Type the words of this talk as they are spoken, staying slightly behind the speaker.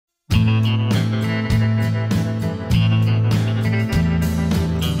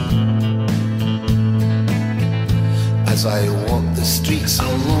as I walk the streets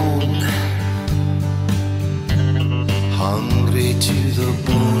alone, hungry to the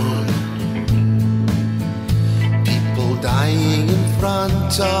bone. People dying in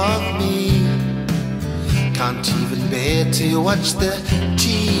front of me, can't even bear to watch the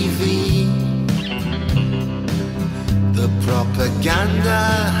TV. The propaganda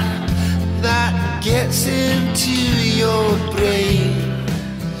that gets into your brain,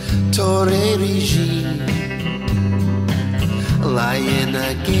 Tory regime, lying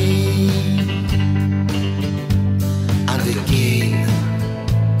again and again.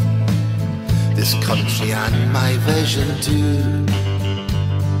 This country and my vision too,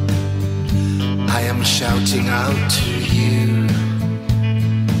 I am shouting out to you.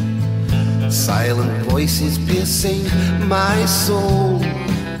 Silent voices piercing my soul.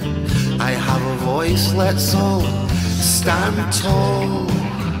 I have a voice, let's all stand tall.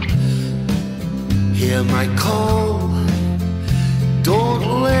 Hear my call,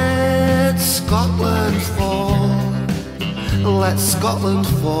 don't let Scotland fall. Let Scotland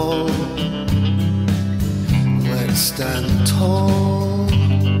fall. Let's stand tall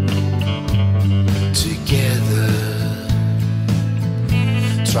together.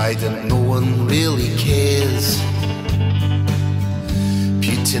 Trident, no one really cares.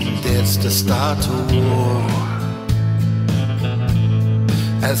 Putin dares to start a war.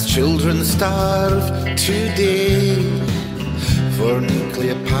 As children starve today for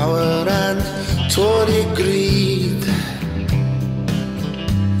nuclear power and Tory greed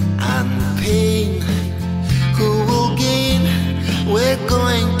and pain, who will gain? We're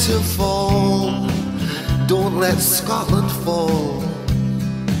going to fall. Don't let Scotland fall.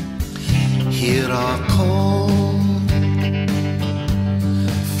 Hear our call,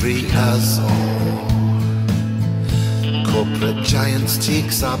 free us all. Corporate giants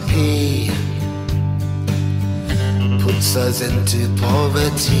takes our pay, puts us into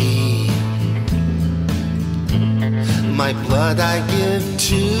poverty. My blood I give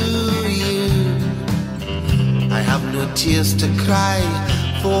to you, I have no tears to cry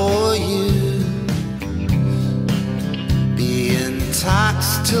for you. Being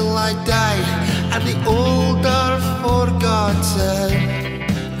taxed till I die, and the old are forgotten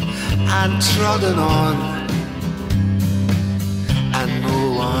and trodden on, and no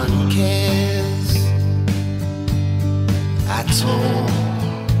one cares at all.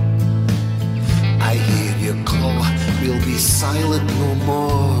 I hear you call, we'll be silent no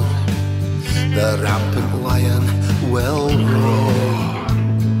more. The rampant lion will roar.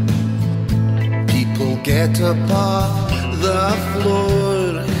 People get up off the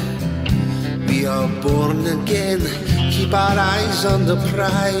floor. We are born again, keep our eyes on the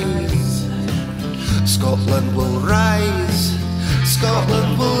prize. Scotland will rise,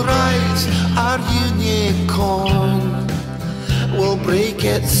 Scotland will rise. Our unicorn will break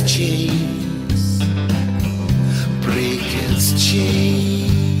its chains, break its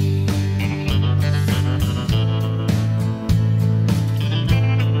chains.